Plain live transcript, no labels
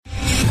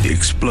The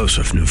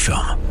explosive new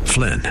film,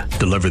 Flynn,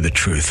 deliver the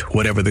truth,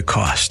 whatever the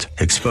cost,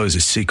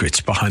 exposes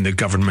secrets behind the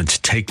government's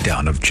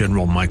takedown of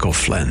General Michael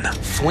Flynn.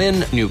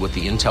 Flynn knew what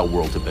the intel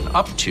world had been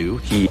up to.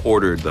 He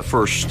ordered the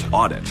first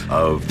audit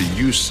of the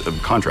use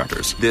of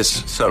contractors.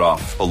 This set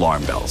off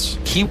alarm bells.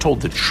 He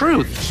told the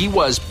truth. He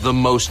was the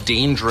most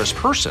dangerous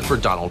person for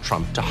Donald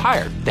Trump to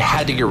hire. They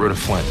had to get rid of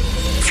Flynn.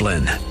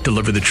 Flynn,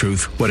 deliver the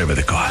truth, whatever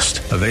the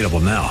cost. Available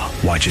now.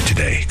 Watch it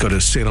today. Go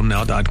to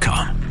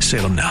salemnow.com.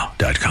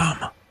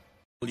 salemnow.com.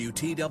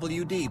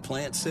 WTWD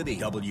Plant City,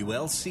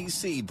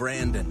 WLCC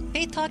Brandon.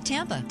 Faith Talk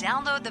Tampa.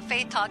 Download the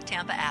Faith Talk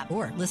Tampa app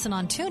or listen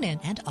on TuneIn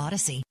and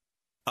Odyssey.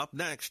 Up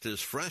next is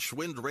Fresh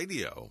Wind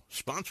Radio,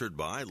 sponsored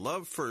by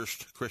Love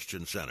First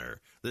Christian Center.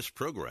 This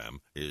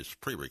program is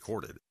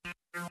pre-recorded.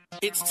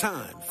 It's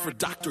time for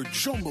Dr.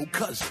 Jomo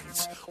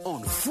Cousins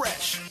on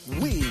Fresh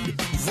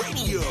Wind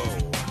Radio.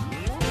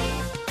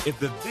 If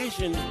the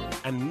vision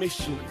and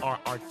mission are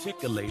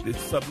articulated,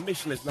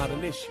 submission is not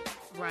an issue.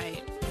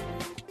 Right.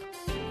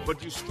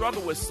 But you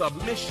struggle with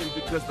submission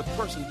because the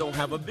person don't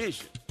have a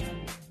vision.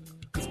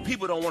 Because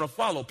people don't want to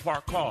follow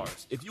parked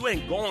cars. If you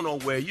ain't going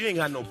nowhere, you ain't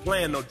got no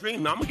plan, no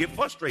dream, now I'm going to get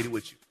frustrated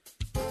with you.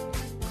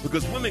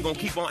 Because women going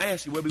to keep on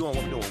asking, where we going,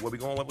 what we doing, where we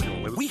going, what we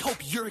doing. We hope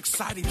you're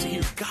excited to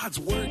hear God's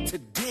word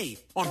today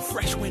on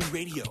Fresh Wind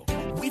Radio.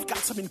 We've got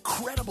some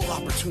incredible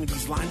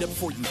opportunities lined up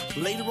for you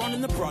later on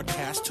in the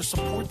broadcast to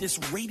support this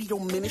radio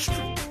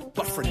ministry.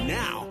 But for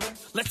now,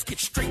 let's get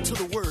straight to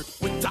the word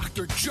with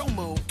Dr.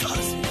 Jomo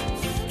Cousins.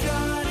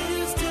 God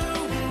is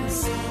doing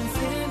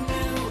something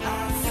new.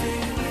 I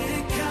feel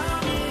it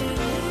coming.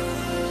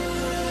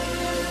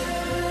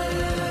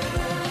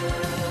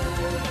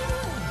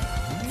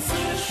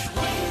 Fresh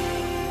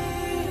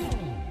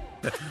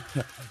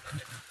Wind.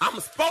 I'm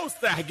supposed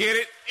to get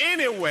it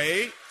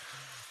anyway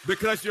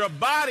because your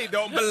body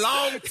don't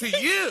belong to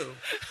you.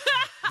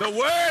 The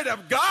word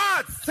of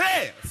God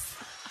says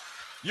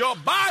your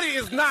body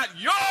is not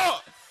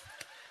yours.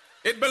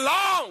 It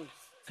belongs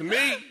to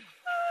me.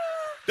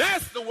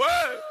 That's the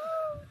word.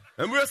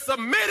 And we're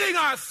submitting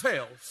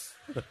ourselves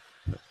to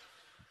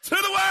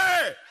the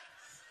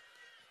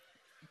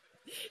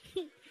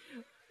word.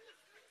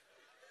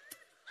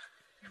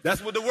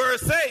 That's what the word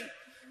says.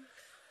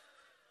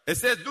 It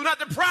says, do not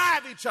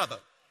deprive each other.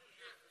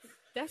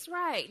 That's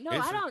right. No,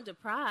 I don't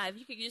deprive.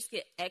 You could just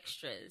get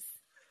extras.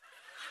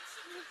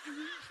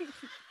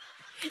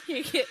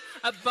 You get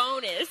a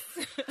bonus.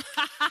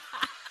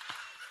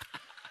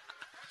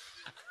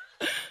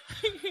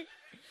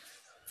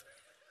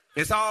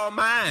 It's all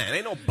mine.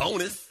 Ain't no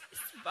bonus.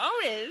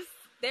 Bonus?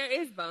 There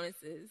is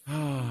bonuses.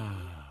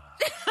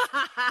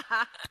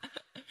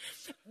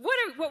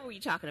 What were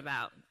you talking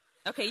about?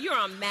 Okay, you're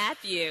on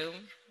Matthew.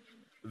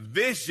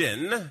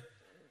 Vision.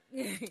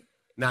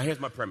 Now, here's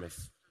my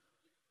premise.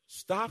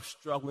 Stop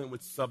struggling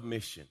with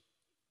submission.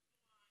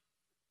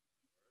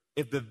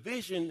 If the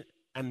vision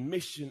and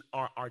mission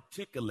are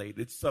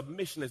articulated,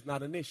 submission is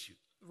not an issue.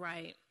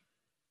 Right.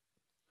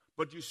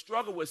 But you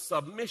struggle with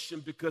submission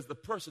because the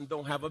person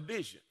don't have a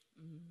vision.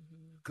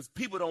 Because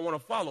people don't want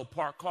to follow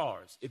parked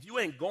cars. If you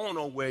ain't going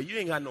nowhere, you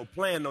ain't got no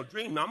plan, no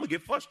dream, now I'm going to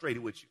get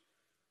frustrated with you.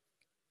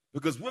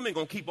 Because women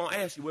going to keep on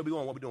asking, where we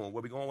going, what we doing,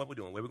 where we going, what we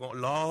doing, where we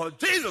going, Lord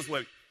Jesus,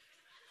 where.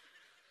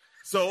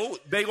 So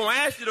they're going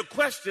to ask you the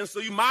question, so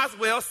you might as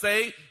well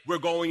say, we're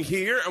going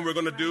here and we're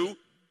going to do.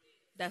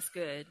 That's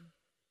good.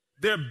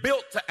 They're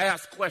built to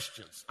ask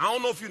questions. I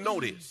don't know if you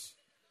know this.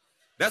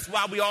 That's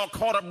why we all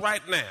caught up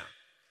right now.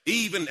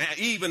 Even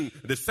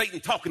the Satan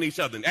talking to each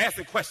other and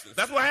asking questions.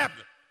 That's what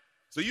happened.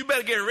 So you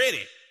better get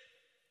ready.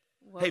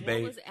 Well, hey,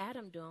 babe. What was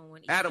Adam doing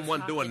when he Adam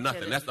wasn't doing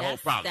nothing. That's the whole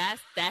problem.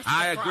 That's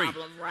the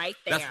problem right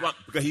there. That's what,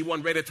 because he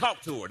wasn't ready to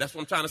talk to her. That's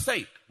what I'm trying to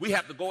say. We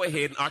have to go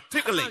ahead and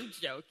articulate. I'm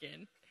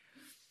joking.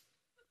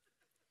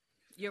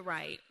 You're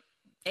right.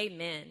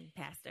 Amen,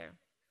 Pastor.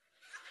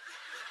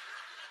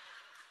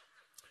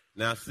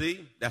 Now,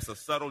 see, that's a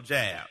subtle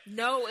jab.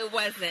 No, it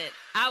wasn't.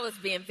 I was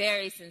being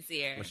very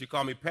sincere. When she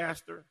called me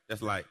pastor,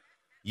 that's like,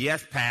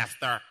 yes,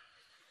 pastor.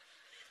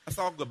 That's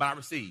all good, but I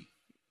receive.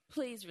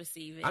 Please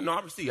receive it. I know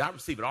I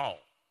receive it all.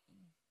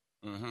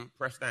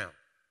 Press down.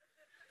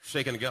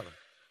 Shaking together.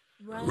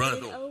 Run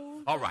it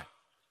over. All right.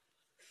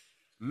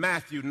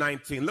 Matthew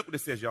 19. Look what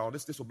it says, y'all.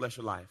 This will bless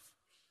your life.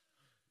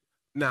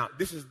 Now,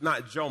 this is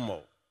not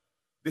Jomo.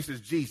 This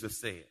is Jesus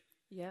said.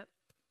 Yep.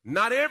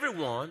 Not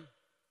everyone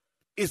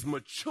is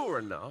mature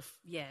enough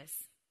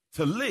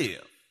to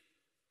live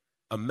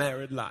a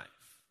married life.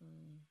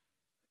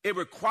 It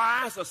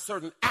requires a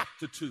certain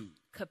aptitude.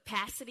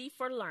 Capacity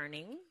for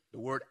learning. The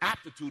word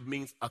aptitude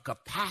means a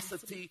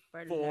capacity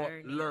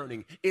for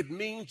learning. It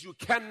means you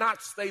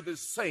cannot stay the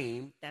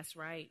same. That's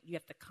right. You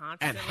have to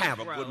constantly and have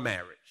grow. A good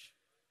marriage.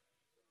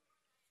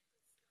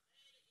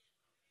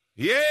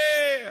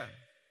 Yeah.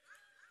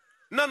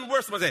 Nothing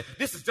worse than saying,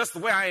 this is just the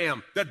way I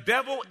am. The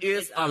devil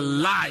is a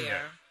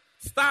liar.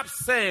 Stop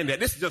saying that.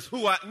 This is just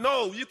who I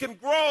know. You can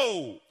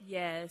grow.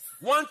 Yes.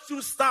 Once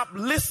you stop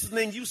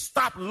listening, you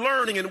stop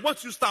learning. And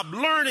once you stop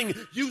learning,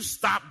 you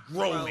stop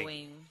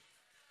growing.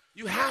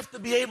 You have to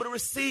be able to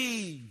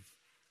receive.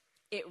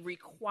 It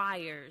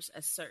requires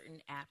a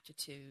certain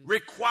aptitude.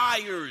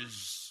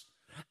 Requires.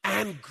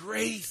 And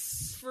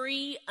grace.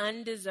 Free,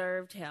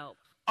 undeserved help.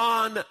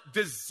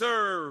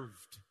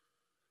 Undeserved.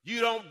 You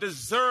don't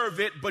deserve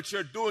it, but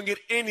you're doing it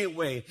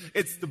anyway.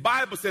 It's the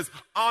Bible says,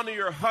 honor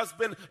your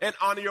husband and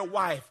honor your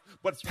wife.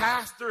 But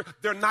pastor,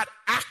 they're not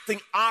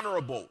acting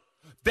honorable.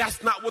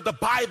 That's not what the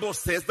Bible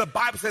says. The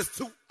Bible says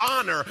to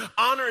honor.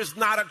 Honor is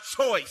not a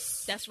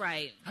choice. That's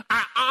right.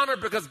 I honor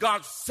because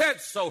God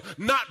said so,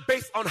 not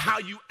based on how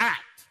you act.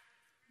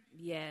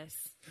 Yes.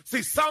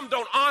 See, some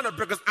don't honor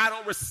because I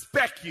don't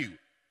respect you.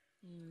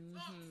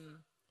 Mm-hmm.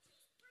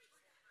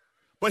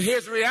 But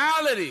here's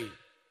reality.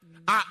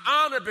 I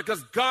honor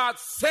because God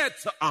said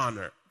to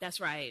honor. That's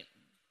right.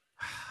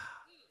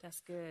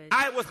 That's good.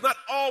 I was not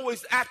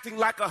always acting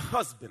like a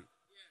husband.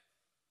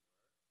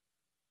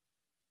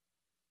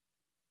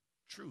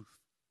 Truth.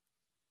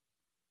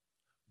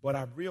 But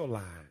I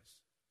realized,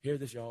 hear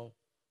this, y'all,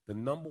 the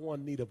number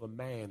one need of a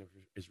man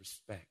is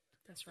respect.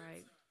 That's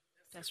right.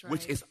 That's right.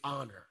 Which is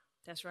honor.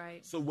 That's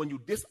right. So when you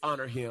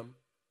dishonor him,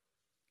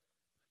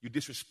 you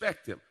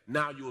disrespect him.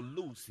 Now you'll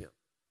lose him.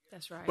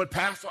 That's right. But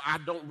pastor, I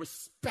don't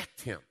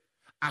respect him.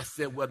 I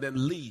said, well,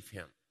 then leave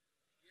him.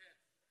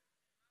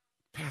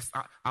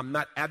 Pastor, I'm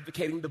not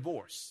advocating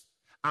divorce.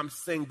 I'm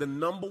saying the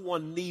number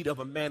one need of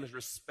a man is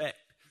respect.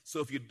 So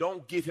if you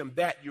don't give him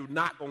that, you're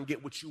not going to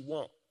get what you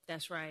want.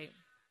 That's right.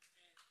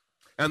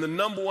 And the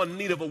number one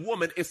need of a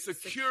woman is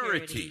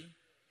security.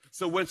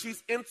 So when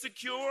she's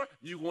insecure,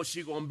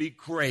 she's going to be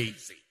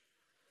crazy.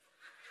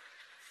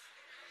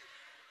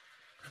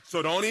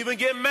 So don't even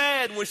get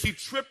mad when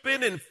she's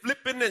tripping and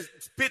flipping and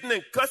spitting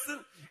and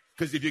cussing.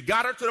 Because if you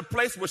got her to the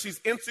place where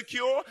she's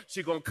insecure,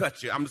 she's going to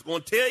cut you. I'm just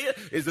going to tell you,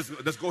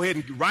 let's go ahead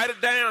and write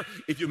it down.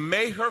 If you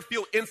make her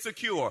feel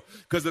insecure,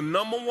 because the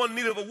number one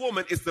need of a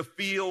woman is to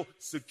feel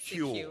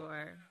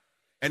secure.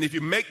 And if you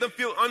make them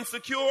feel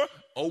unsecure,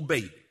 oh,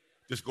 baby,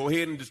 just go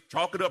ahead and just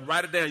chalk it up,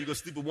 write it down. You're going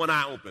to sleep with one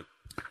eye open.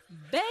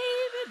 Baby,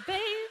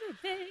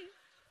 baby,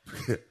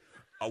 baby.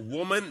 A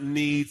woman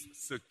needs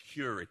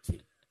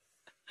security.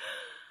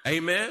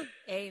 Amen?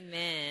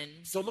 Amen.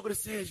 So look what it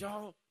says,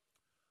 y'all.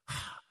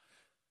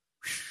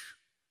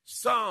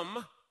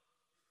 Some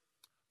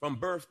from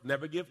birth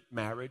never give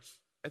marriage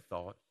a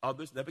thought.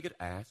 Others never get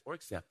asked or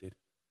accepted.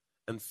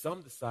 And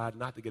some decide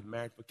not to get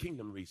married for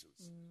kingdom reasons.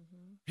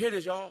 Mm-hmm. Here it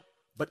is, y'all.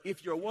 But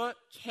if you're what?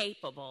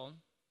 Capable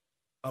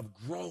of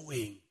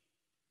growing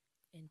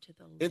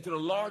into the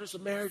largest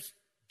of marriage,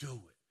 do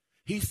it.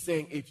 He's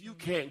saying if you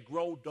can't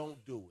grow,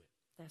 don't do it.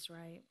 That's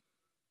right.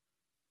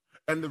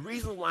 And the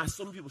reason why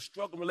some people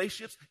struggle in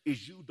relationships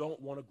is you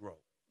don't want to grow.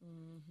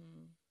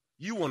 Mm-hmm.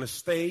 You want to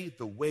stay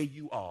the way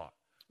you are.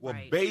 Well,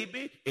 right.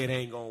 Baby, it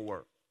ain't going to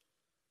work.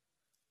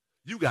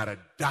 You got to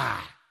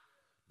die.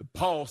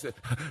 Paul said,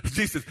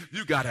 Jesus,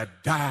 you got to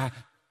die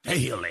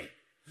daily.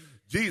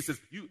 Jesus,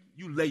 you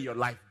lay your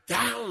life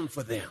down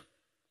for them.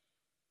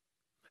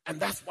 And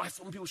that's why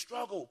some people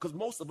struggle, because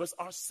most of us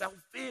are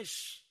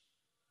selfish.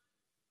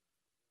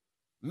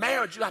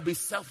 Marriage, you got to be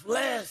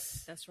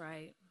selfless. That's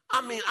right.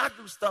 I mean, I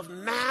do stuff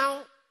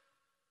now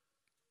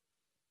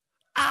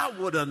I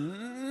would have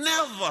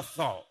never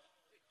thought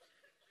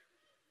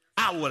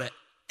I would have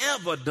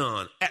ever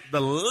done at the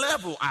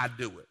level I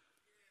do it.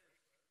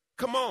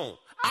 Come on.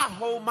 I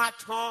hold my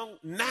tongue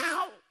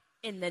now.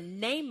 In the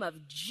name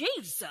of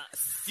Jesus.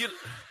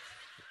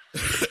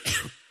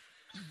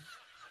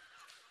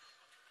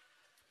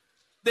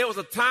 There was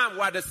a time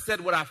where I just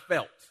said what I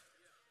felt.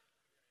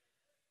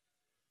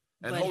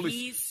 And but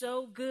he's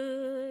so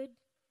good.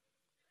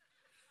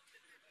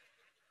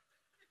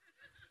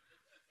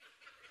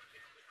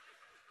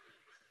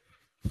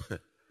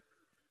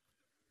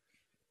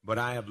 But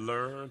I have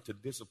learned to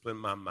discipline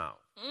my mouth.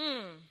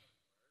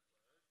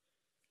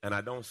 And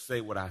I don't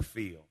say what I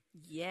feel.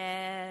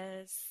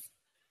 Yes.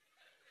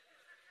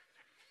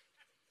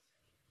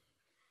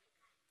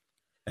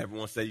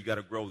 Everyone say you got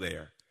to grow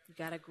there. You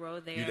got to grow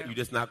there. You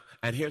just not.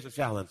 And here's the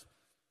challenge.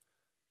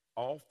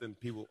 Often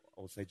people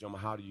will say, Joma,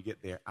 how do you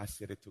get there? I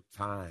said it took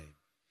time.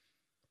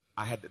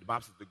 I had the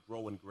Bible says to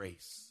grow in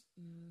grace.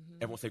 Mm-hmm.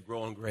 Everyone say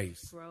grow in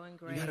grace. Grow in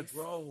grace. You got to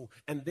grow.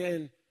 And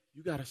then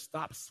you got to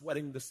stop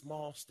sweating the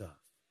small stuff.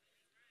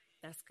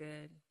 That's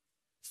good.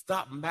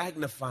 Stop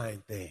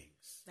magnifying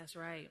things. That's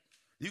right.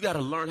 You got to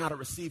learn how to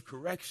receive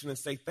correction and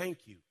say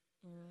thank you.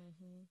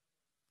 Mm-hmm.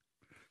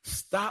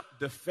 Stop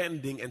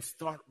defending and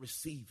start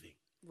receiving.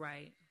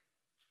 Right.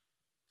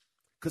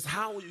 Because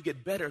how will you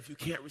get better if you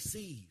can't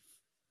receive?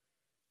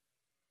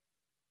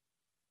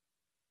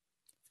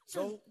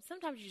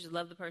 Sometimes you just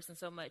love the person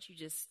so much you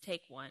just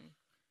take one.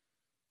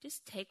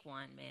 Just take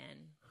one,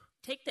 man.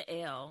 Take the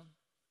L.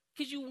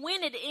 Because you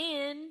win it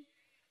in.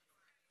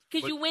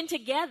 Because you win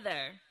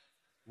together.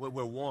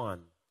 We're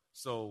one.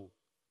 So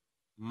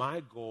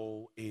my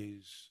goal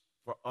is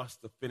for us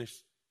to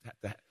finish,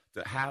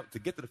 to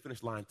get to the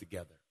finish line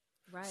together.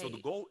 Right. So the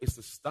goal is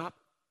to stop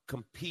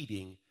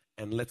competing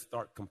and let's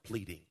start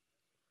completing.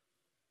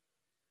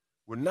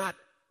 We're not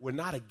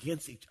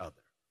against each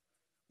other.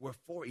 We're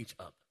for each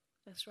other.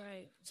 That's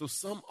right. So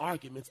some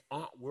arguments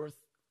aren't worth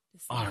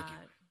argue.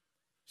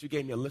 She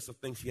gave me a list of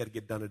things she had to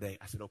get done today.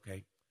 I said,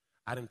 okay.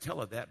 I didn't tell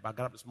her that, but I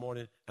got up this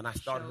morning and I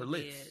started her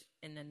list.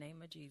 In the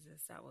name of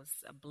Jesus, that was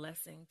a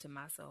blessing to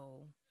my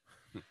soul.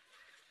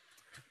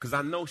 Because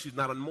I know she's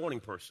not a morning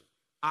person.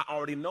 I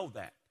already know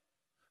that.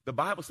 The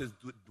Bible says,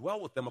 dwell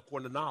with them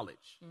according to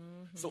knowledge.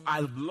 Mm-hmm. So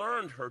I've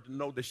learned her to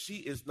know that she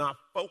is not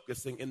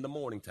focusing in the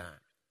morning time.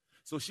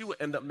 So she would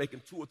end up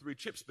making 2 or 3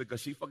 trips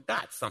because she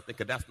forgot something,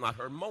 because that's not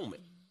her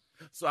moment.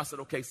 Mm-hmm. So I said,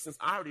 okay, since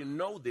I already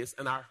know this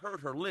and I heard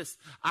her list,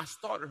 I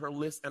started her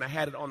list and I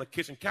had it on the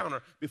kitchen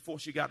counter before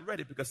she got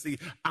ready. Because, see,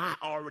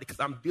 because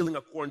I'm dealing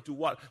according to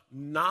what?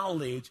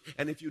 Knowledge.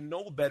 And if you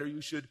know better,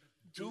 you should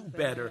do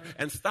better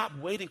and stop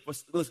waiting for.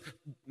 Listen,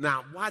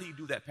 now, why do you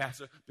do that,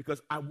 Pastor?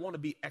 Because I want to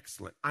be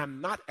excellent.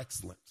 I'm not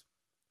excellent,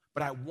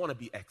 but I want to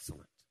be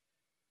excellent.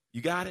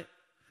 You got it?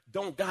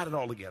 Don't got it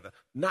all together.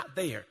 Not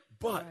there.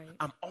 But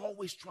I'm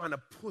always trying to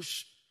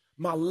push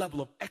my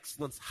level of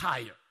excellence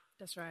higher.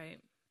 That's right.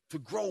 To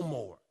grow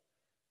more.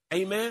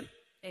 Amen?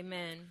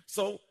 Amen.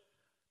 So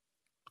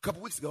a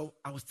couple weeks ago,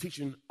 I was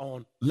teaching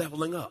on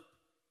leveling up.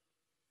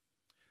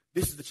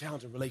 This is the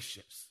challenge in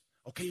relationships.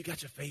 Okay, you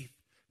got your faith.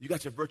 You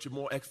got your virtue,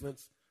 more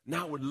excellence.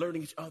 Now we're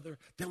learning each other.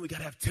 Then we got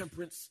to have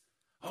temperance.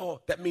 Oh,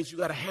 that means you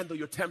got to handle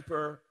your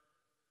temper.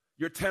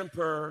 Your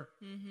temper.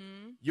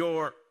 Mm-hmm.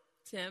 Your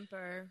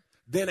temper.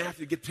 Then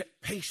after you get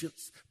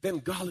patience, then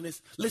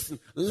godliness.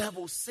 Listen,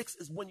 level 6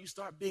 is when you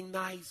start being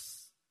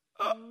nice.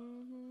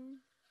 Mm-hmm.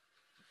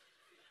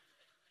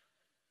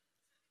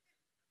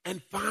 And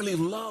finally,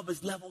 love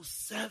is level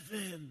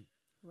 7.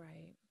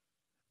 Right.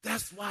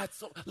 That's why it's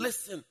so.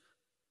 Listen,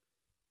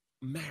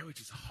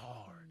 marriage is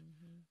hard.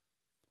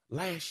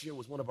 Last year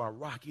was one of our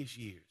rockiest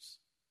years.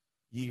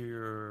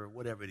 Year,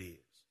 whatever it is.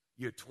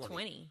 Year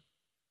 20.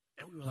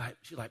 And we were like,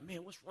 she's like,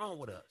 man, what's wrong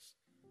with us?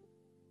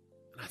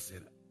 And I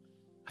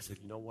said,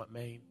 you know what,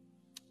 man?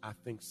 I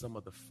think some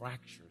of the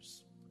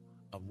fractures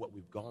of what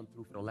we've gone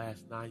through for the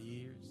last 9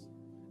 years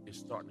is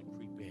starting to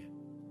creep in.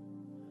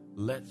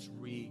 Let's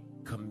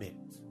recommit.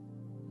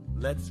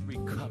 Let's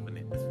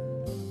recovenant.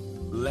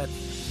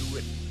 Let's do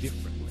it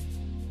differently.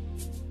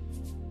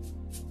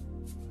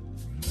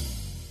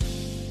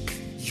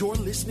 You're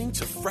listening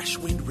to Fresh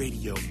Wind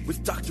Radio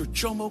with Dr.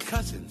 Jomo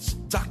Cousins.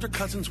 Dr.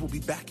 Cousins will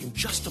be back in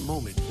just a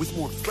moment with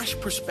more fresh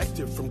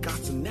perspective from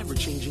God's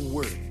never-changing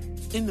word.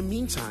 In the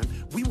meantime,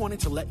 we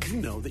wanted to let you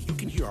know that you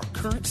can hear our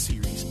current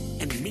series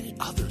and many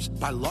others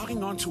by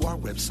logging on to our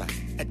website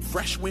at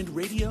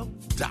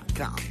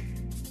freshwindradio.com.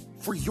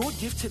 For your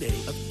gift today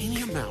of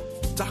any amount,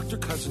 Dr.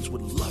 Cousins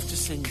would love to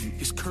send you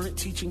his current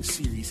teaching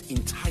series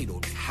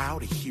entitled How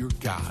to Hear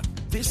God.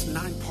 This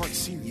 9-part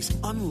series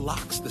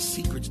unlocks the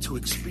secrets to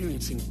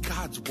experiencing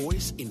God's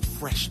voice in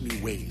fresh new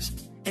ways.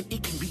 And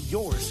it can be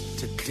yours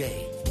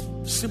today.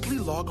 Simply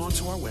log on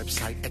to our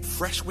website at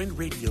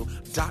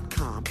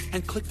freshwindradio.com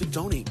and click the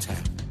Donate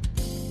tab.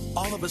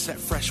 All of us at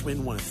Fresh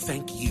Wind want to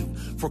thank you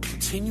for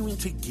continuing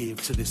to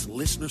give to this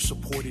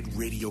listener-supported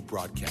radio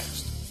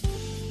broadcast.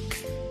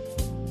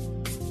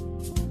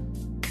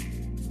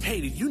 Hey,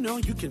 did you know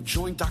you can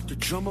join Dr.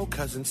 Jomo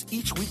Cousins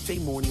each weekday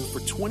morning for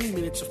 20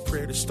 minutes of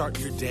prayer to start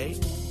your day?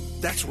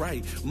 That's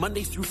right.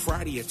 Monday through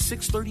Friday at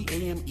 6:30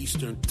 a.m.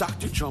 Eastern,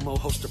 Dr. Jomo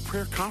hosts a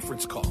prayer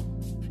conference call.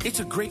 It's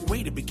a great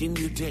way to begin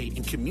your day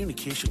in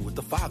communication with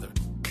the Father.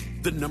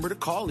 The number to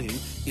call in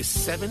is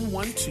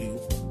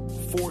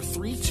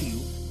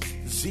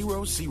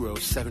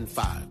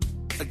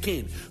 712-432-0075.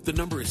 Again, the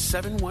number is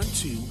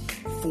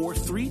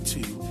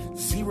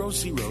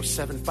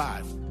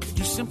 712-432-0075.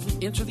 You simply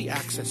enter the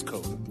access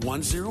code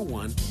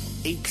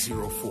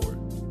 101804.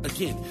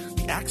 Again,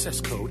 the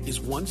access code is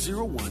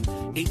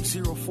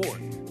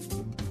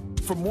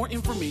 101804. For more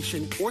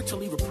information or to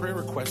leave a prayer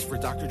request for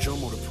Dr.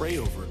 Jomo to pray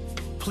over,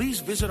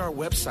 please visit our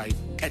website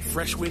at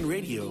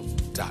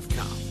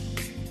freshwindradio.com.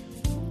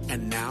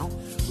 And now,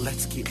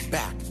 let's get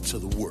back to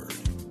the Word.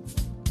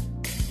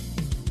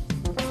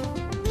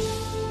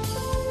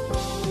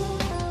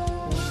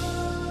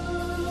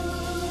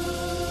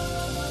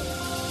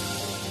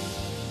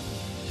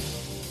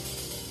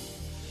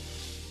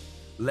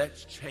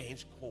 Let's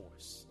change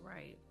course.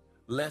 Right.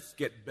 Let's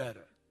get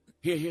better.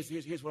 Here's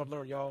what I've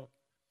learned, y'all.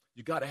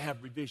 You got to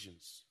have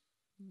revisions.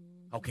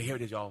 Mm-hmm. Okay, here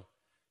it is, y'all.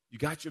 You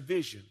got your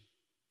vision.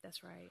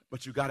 That's right.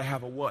 But you got to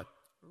have a what?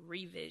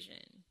 Revision.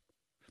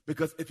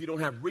 Because if you don't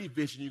have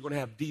revision, you're going to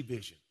have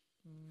division.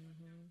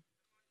 Mm-hmm.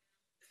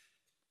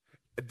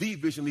 A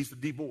division leads to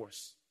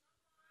divorce.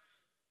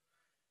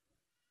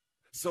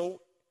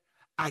 So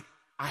I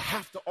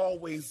have to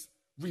always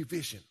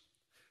revision.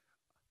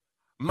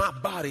 My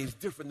body is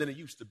different than it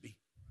used to be.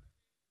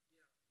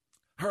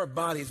 Her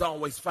body is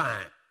always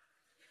fine.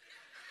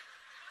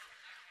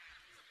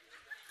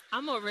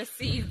 I'm going to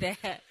receive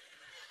that.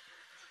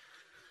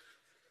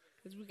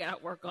 Because we got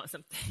to work on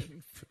some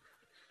things.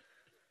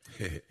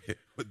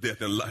 But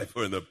death and life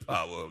are in the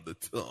power of the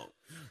tongue.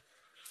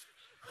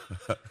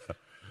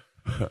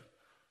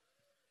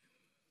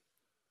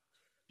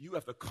 You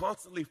have to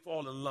constantly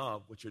fall in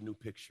love with your new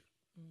picture.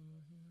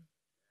 Mm-hmm.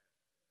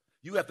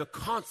 You have to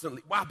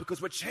constantly, why?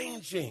 Because we're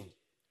changing.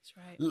 That's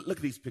right. Look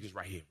at these pictures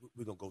right here.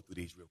 We're going to go through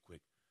these real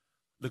quick.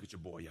 Look at your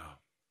boy, y'all.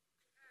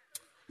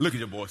 Look at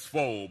your boy,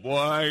 swole. Boy,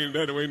 I ain't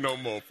that way no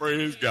more.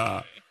 Praise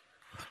God.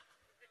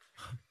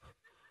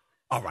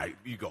 All right,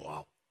 you go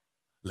out.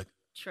 Look.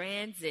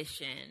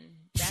 Transition.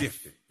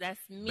 Shifting. That's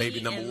me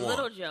baby number and one.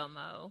 little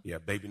Jomo. Yeah,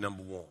 baby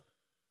number one.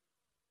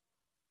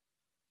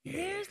 Yeah.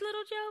 There's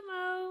little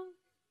Jomo.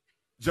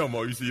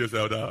 Jomo, you see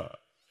yourself, dog?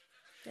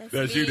 That's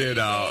me, you there,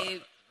 dog.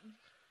 babe.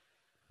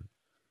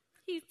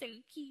 He's so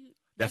cute.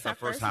 That's our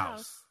first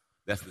house.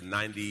 That's the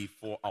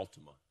 94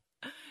 Altima.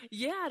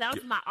 Yeah,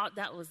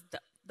 that was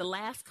the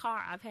last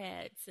car I've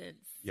had since.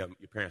 Yeah,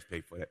 your parents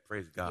paid for that.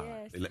 Praise God.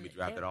 Yes, they let me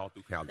drive that all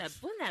through college.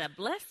 Wasn't that a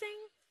blessing?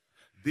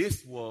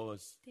 This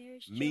was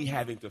There's me Jomo.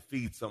 having to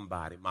feed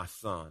somebody, my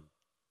son.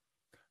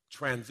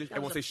 Transition. That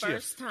Everyone was say the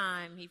shift. first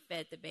time he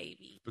fed the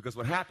baby. Because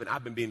what happened,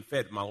 I've been being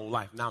fed my whole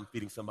life. Now I'm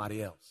feeding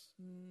somebody else.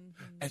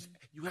 Mm-hmm. As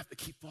you have to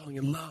keep falling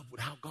in love with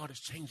how God is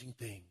changing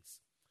things.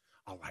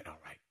 All right.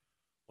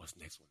 What's the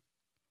next one?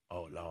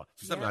 Oh, Lord.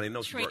 Something I didn't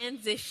know.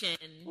 Transition.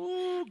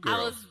 Ooh, girl.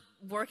 I was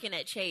working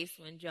at Chase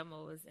when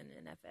Jomo was in the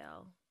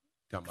NFL.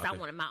 Because I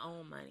wanted my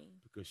own money.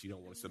 Because she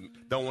don't want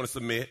to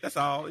submit. That's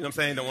all. You know what I'm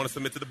saying? Don't want to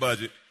submit to the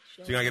budget.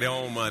 She got to get her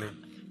own money.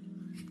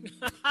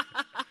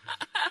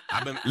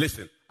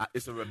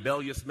 It's a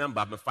rebellious member.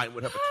 I've been fighting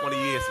with her for 20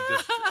 years.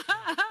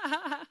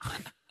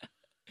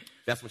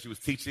 That's when she was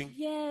teaching.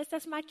 Yes,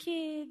 that's my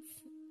kids.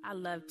 I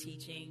love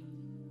teaching.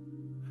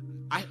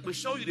 I will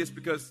show you this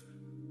because,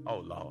 oh,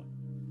 Lord.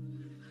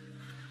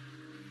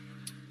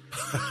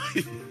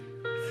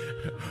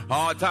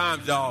 Hard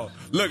times, y'all.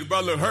 Look,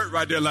 brother, hurt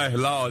right there like,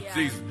 Lord,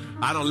 Jesus.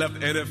 I done left the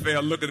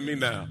NFL. Look at me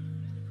now.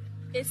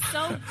 It's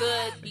so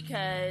good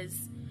because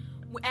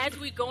as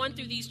we're going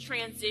through these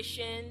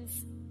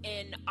transitions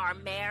in our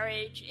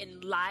marriage,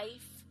 in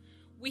life,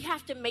 we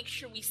have to make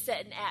sure we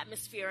set an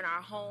atmosphere in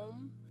our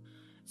home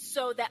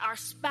so that our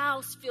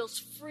spouse feels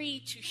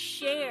free to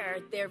share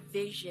their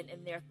vision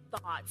and their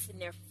thoughts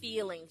and their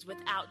feelings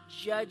without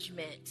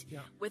judgment,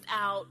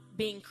 without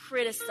being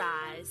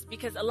criticized.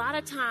 Because a lot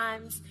of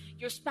times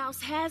your spouse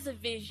has a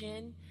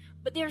vision,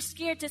 but they're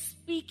scared to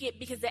speak it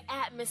because the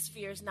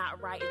atmosphere is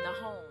not right in the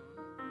home.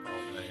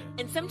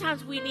 And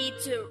sometimes we need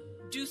to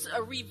do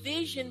a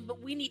revision,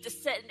 but we need to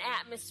set an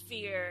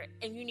atmosphere,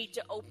 and you need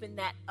to open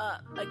that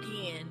up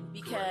again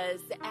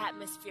because the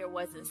atmosphere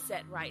wasn't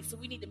set right. So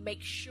we need to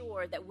make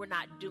sure that we're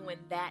not doing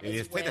that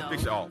as well. Take that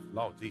picture off.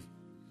 Lord, Jesus.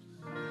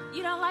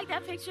 You don't like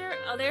that picture?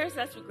 Oh,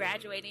 that's for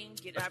graduating.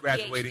 Get our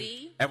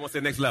PhD. Everyone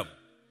say next level.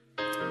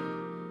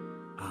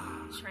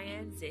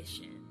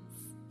 Transitions.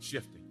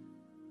 Shifting.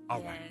 All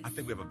right. I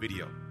think we have a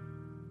video.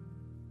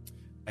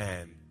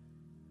 And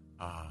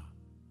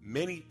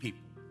many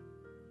people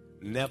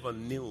never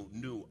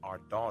knew our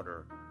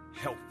daughter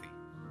healthy.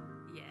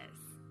 Yes.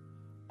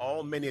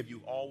 All many of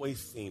you always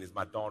seen is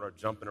my daughter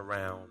jumping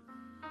around,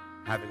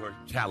 having her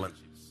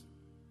challenges.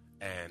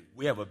 And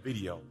we have a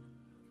video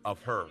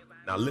of her.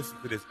 Now listen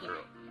to this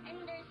girl. And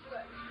there's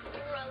a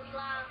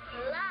lot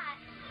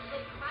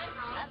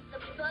of the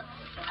books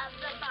of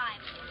the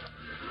Bible.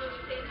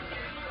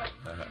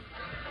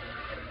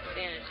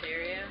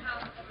 Sanitarium.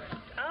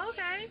 Oh,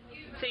 okay.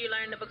 So you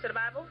learned the books of the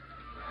Bible?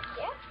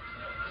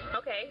 Yeah.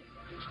 Okay.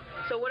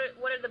 So what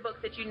are the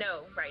books that you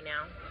know right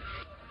now?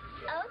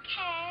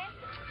 Okay.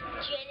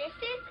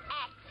 Genesis,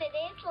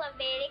 Exodus,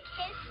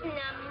 Leviticus,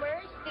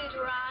 Numbers,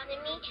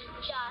 Deuteronomy,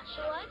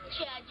 Joshua,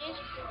 Judges,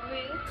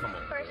 Ruth,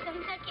 1st and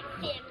 2nd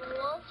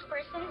Samuel,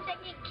 1st and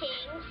 2nd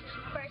Kings,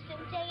 1st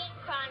and 2nd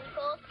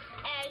Chronicles,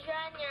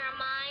 Ezra,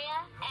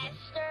 Nehemiah,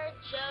 Esther,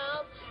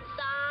 Job,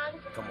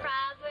 Psalms,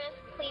 Proverbs,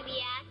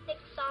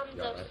 Ecclesiastes, Psalms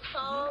of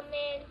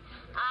Solomon,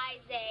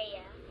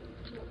 Isaiah.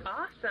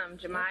 Awesome,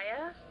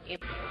 Jemiah.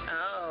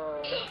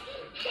 Oh.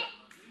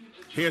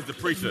 Here's the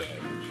preacher.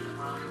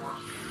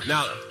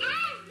 Now.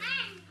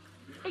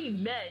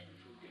 Amen.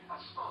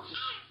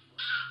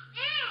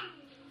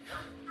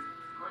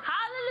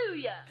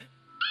 Hallelujah.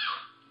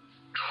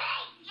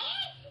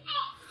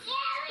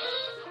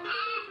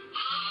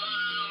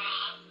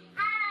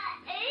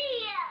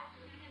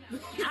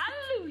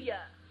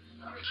 Hallelujah.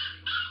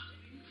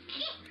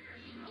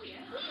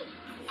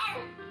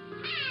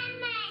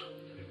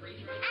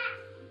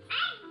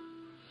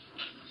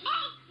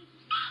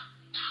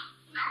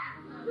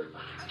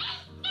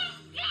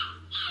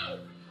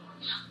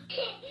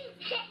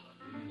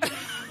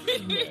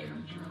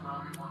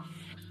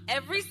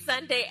 Every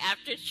Sunday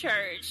after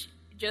church,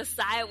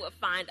 Josiah would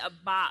find a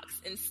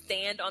box and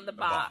stand on the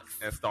box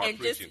and start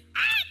preaching.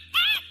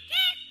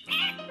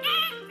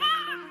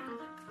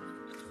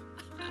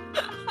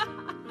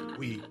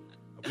 We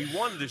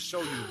wanted to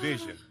show you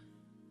vision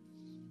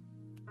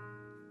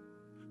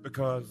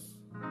because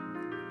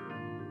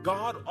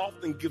God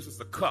often gives us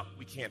a cup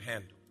we can't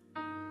handle.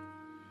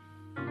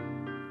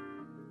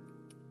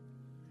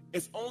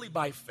 It's only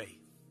by faith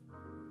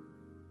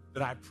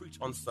that I preach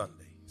on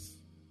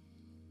Sundays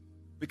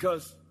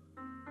because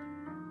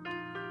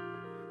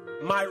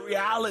my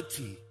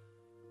reality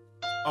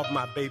of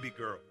my baby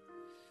girl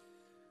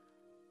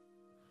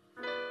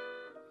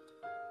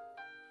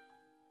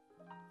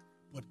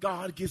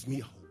God gives me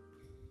hope.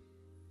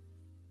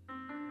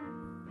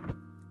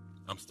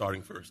 I'm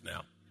starting first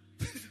now.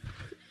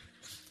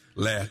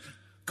 Laugh.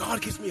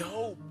 God gives me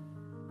hope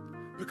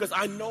because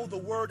I know the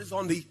word is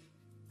on the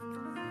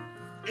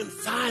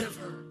inside of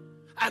her.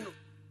 And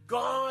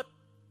God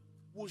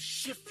will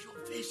shift your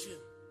vision.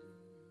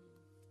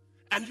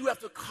 And you have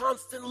to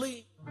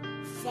constantly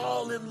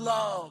fall in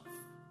love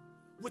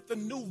with the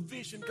new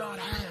vision God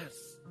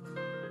has.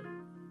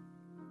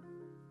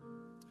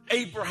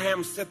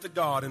 Abraham said to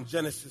God in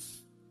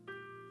Genesis,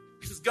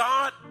 he says,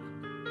 God,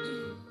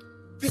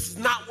 this is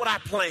not what I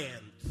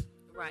planned.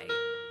 Right.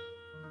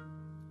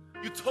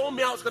 You told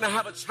me I was going to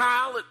have a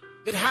child.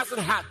 It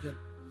hasn't happened.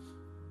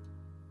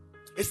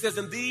 It says,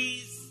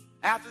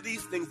 after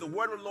these things, the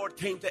word of the Lord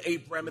came to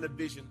Abraham in a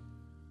vision,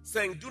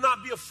 saying, do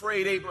not be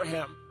afraid,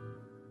 Abraham.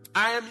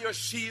 I am your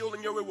shield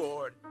and your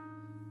reward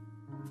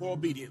for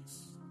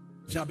obedience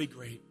shall be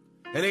great.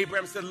 And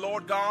Abraham said,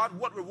 Lord God,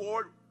 what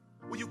reward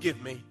will you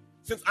give me?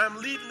 Since I'm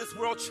leaving this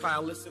world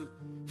childless, and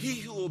he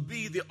who will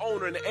be the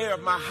owner and heir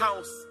of my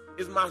house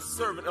is my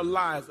servant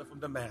Eliezer from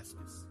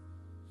Damascus.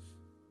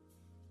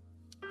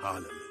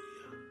 Hallelujah.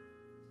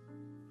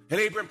 And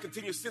Abraham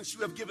continues, since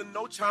you have given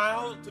no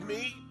child to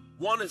me,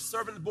 one is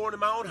servant born in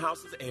my own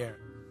house is heir.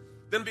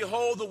 Then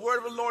behold, the word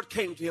of the Lord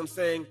came to him,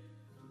 saying,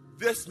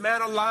 this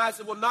man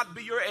Eliezer will not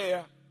be your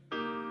heir,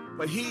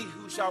 but he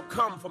who shall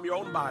come from your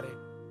own body.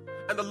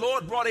 And the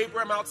Lord brought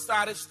Abraham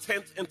outside his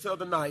tent into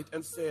the night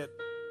and said,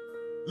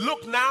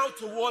 look now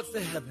towards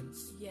the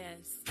heavens.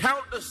 Yes.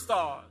 Count the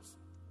stars.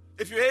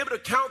 If you're able to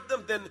count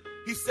them, then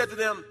he said to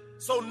them,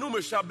 so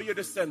numerous shall be your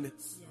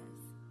descendants. Yes.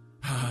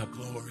 Ah,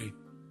 glory.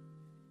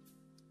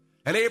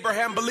 And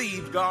Abraham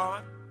believed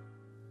God,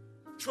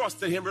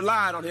 trusted him,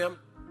 relied on him.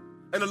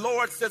 And the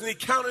Lord says, and he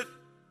counted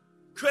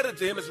credit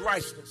to him as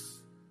righteousness.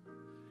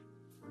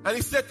 And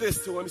he said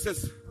this to him. He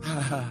says,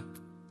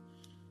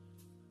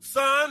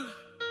 son,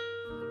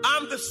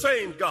 I'm the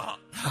same God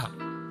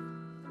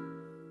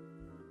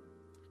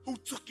who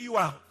took you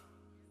out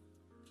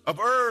of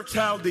Ur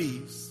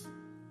Chaldees.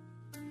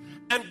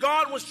 And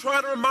God was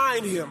trying to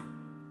remind him,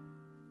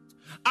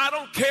 I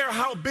don't care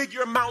how big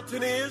your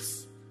mountain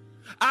is.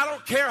 I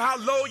don't care how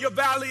low your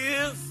valley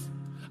is.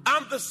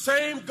 I'm the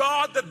same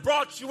God that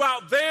brought you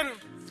out then.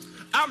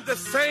 I'm the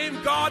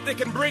same God that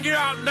can bring you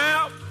out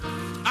now.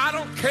 I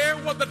don't care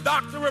what the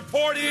doctor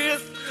report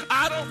is.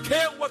 I don't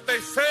care what they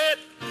said.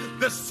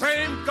 The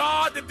same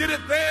God that did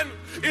it then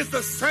is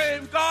the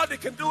same God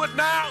that can do it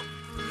now.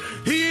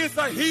 He is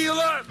a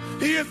healer.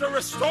 He is a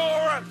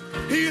restorer.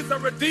 He is a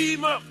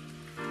redeemer.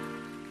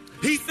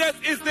 He says,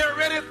 is there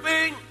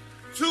anything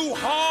too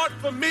hard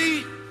for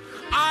me?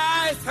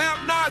 Eyes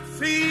have not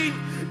seen,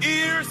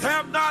 ears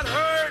have not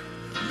heard,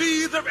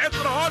 neither entered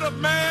the heart of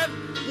man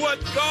what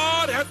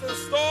God has in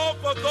store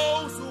for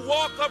those who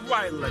walk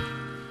uprightly.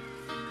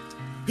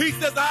 He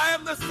says, I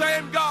am the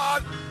same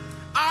God.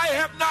 I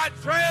have not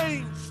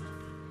changed.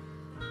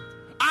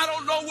 I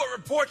don't know what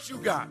reports you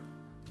got.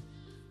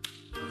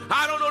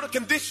 I don't know the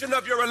condition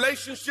of your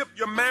relationship,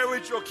 your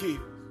marriage, your kids.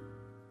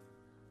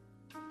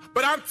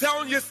 But I'm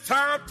telling you, it's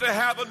time to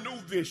have a new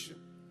vision.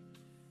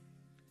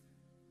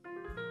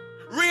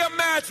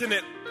 Reimagine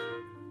it.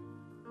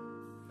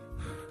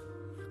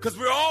 Because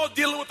we're all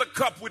dealing with a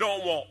cup we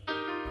don't want.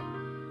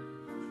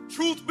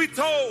 Truth be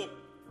told,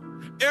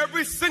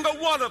 every single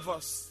one of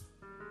us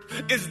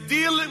is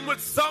dealing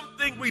with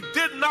something we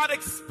did not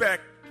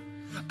expect.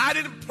 I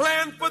didn't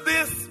plan for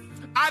this.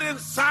 I didn't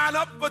sign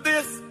up for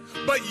this.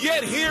 But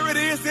yet here it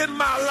is in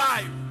my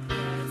life.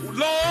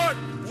 Lord,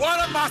 what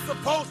am I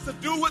supposed to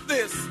do with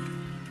this?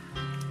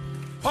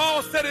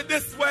 Paul said it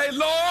this way,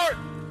 Lord,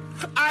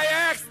 I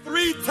asked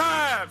 3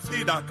 times.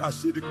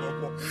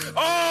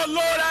 Oh,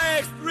 Lord, I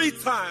asked 3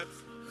 times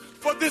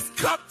for this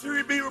cup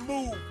to be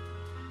removed.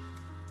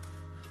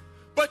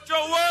 But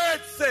your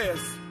word says,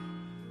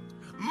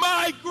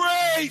 my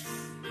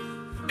grace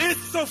is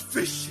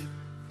sufficient.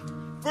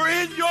 For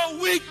in your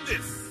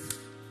weakness,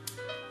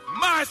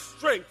 my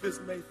strength is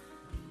made.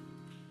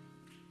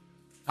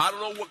 I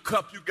don't know what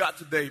cup you got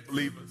today,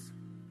 believers.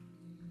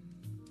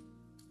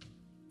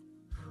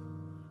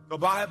 The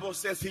Bible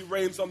says he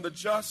reigns on the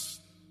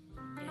just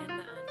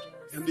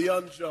and the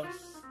unjust.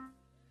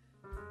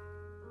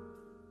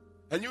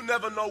 And you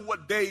never know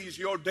what day is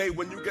your day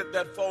when you get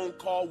that phone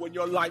call when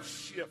your life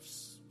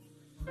shifts.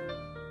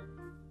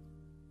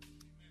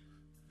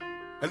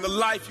 And the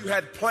life you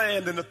had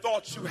planned and the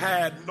thoughts you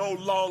had no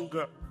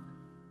longer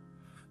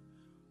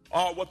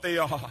are what they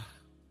are.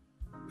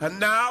 And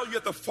now you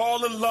have to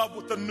fall in love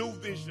with the new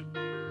vision.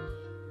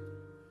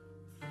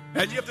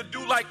 And you have to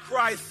do like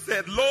Christ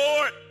said,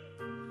 Lord,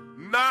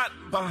 not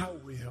my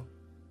will.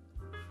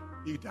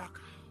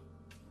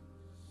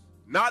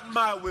 Not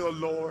my will,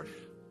 Lord,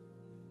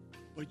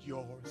 but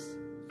yours.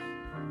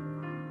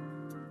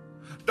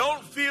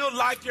 Don't feel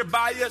like you're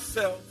by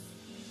yourself.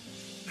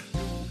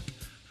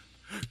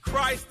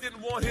 Christ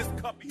didn't want his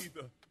cup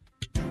either.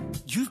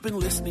 You've been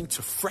listening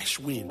to Fresh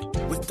Wind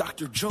with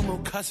Dr.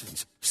 Jomo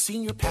Cousins,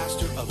 Senior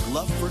Pastor of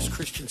Love First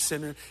Christian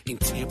Center in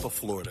Tampa,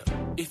 Florida.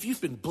 If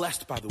you've been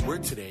blessed by the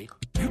word today,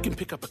 you can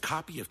pick up a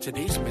copy of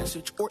today's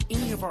message or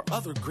any of our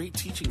other great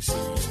teaching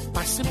series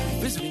by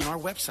simply visiting our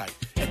website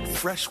at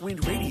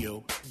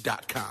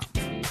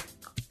freshwindradio.com.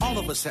 All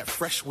of us at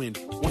Fresh Wind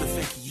want to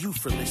thank you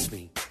for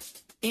listening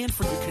and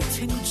for your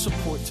continued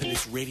support to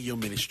this radio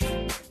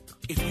ministry.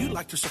 If you'd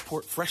like to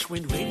support Fresh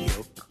Wind Radio,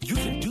 you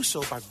can do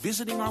so by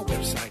visiting our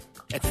website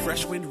at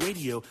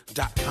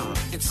freshwindradio.com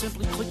and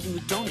simply clicking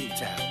the Donate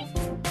tab.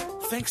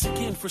 Thanks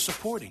again for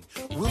supporting.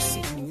 We'll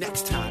see you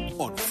next time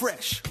on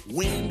Fresh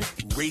Wind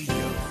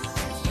Radio.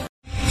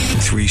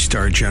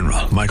 3-star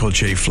General Michael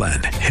J.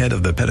 Flynn, head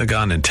of the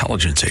Pentagon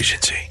Intelligence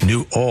Agency,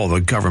 knew all the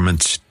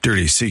government's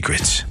dirty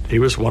secrets. He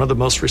was one of the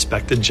most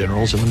respected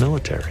generals in the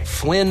military.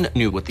 Flynn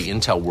knew what the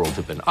intel world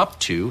had been up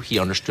to. He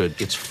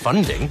understood its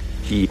funding.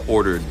 He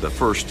ordered the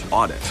first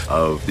audit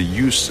of the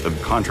use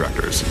of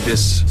contractors.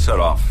 This set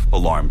off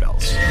alarm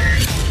bells.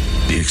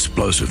 The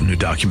explosive new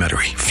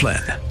documentary,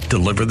 Flynn,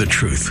 Deliver the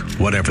Truth,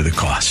 Whatever the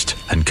Cost,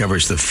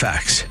 uncovers the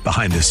facts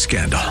behind this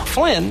scandal.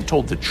 Flynn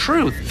told the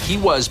truth. He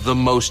was the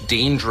most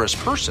dangerous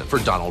person for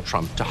Donald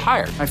Trump to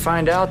hire. I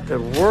find out the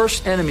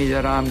worst enemy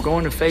that I'm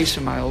going to face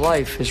in my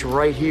life is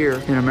right here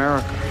in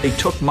America. They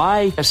took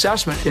my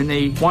assessment and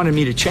they wanted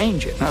me to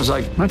change it. And I was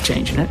like, I'm not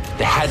changing it.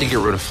 They had to get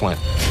rid of Flynn.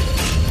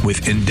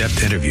 With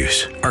in-depth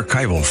interviews,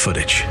 archival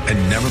footage, and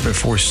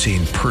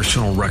never-before-seen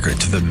personal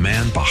records of the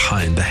man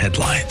behind the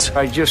headlines.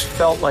 I just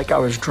felt like I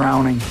was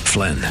drowning.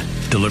 Flynn,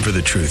 Deliver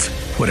the Truth,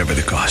 Whatever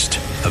the Cost.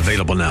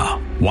 Available now.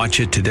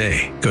 Watch it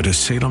today. Go to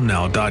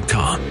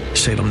salemnow.com.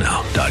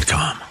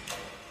 salemnow.com.